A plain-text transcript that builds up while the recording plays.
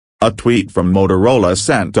A tweet from Motorola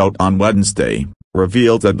sent out on Wednesday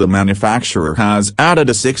revealed that the manufacturer has added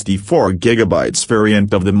a 64GB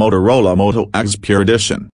variant of the Motorola Moto X Pure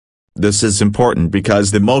Edition. This is important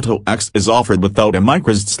because the Moto X is offered without a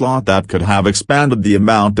microSD slot that could have expanded the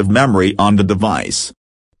amount of memory on the device.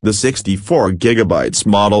 The 64GB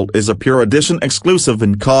model is a Pure Edition exclusive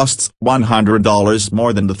and costs $100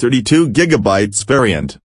 more than the 32GB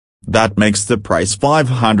variant. That makes the price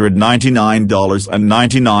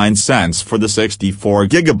 $599.99 for the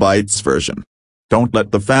 64GB version. Don't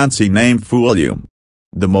let the fancy name fool you.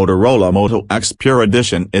 The Motorola Moto X Pure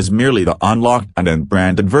Edition is merely the unlocked and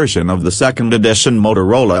unbranded version of the second edition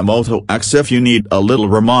Motorola Moto X. If you need a little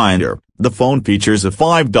reminder, the phone features a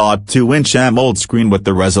 5.2-inch AMOLED screen with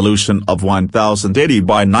the resolution of 1080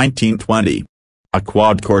 by 1920. A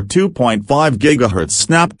quad-core 2.5 GHz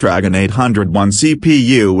Snapdragon 801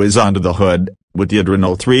 CPU is under the hood, with the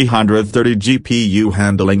Adreno 330 GPU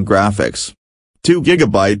handling graphics. 2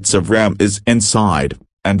 GB of RAM is inside,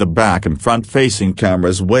 and the back and front-facing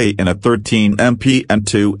cameras weigh in at 13MP and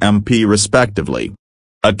 2MP respectively.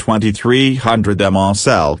 A 2300 mAh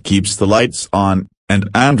cell keeps the lights on, and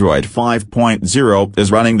Android 5.0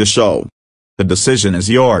 is running the show. The decision is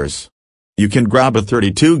yours. You can grab a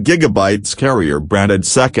 32GB carrier-branded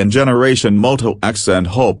second-generation Moto X and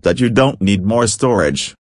hope that you don't need more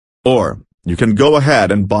storage. Or, you can go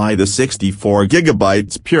ahead and buy the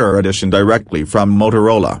 64GB Pure Edition directly from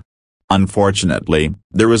Motorola. Unfortunately,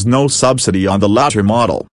 there is no subsidy on the latter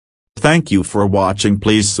model. Thank you for watching.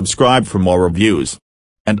 Please subscribe for more reviews.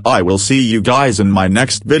 And I will see you guys in my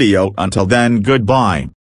next video. Until then, goodbye.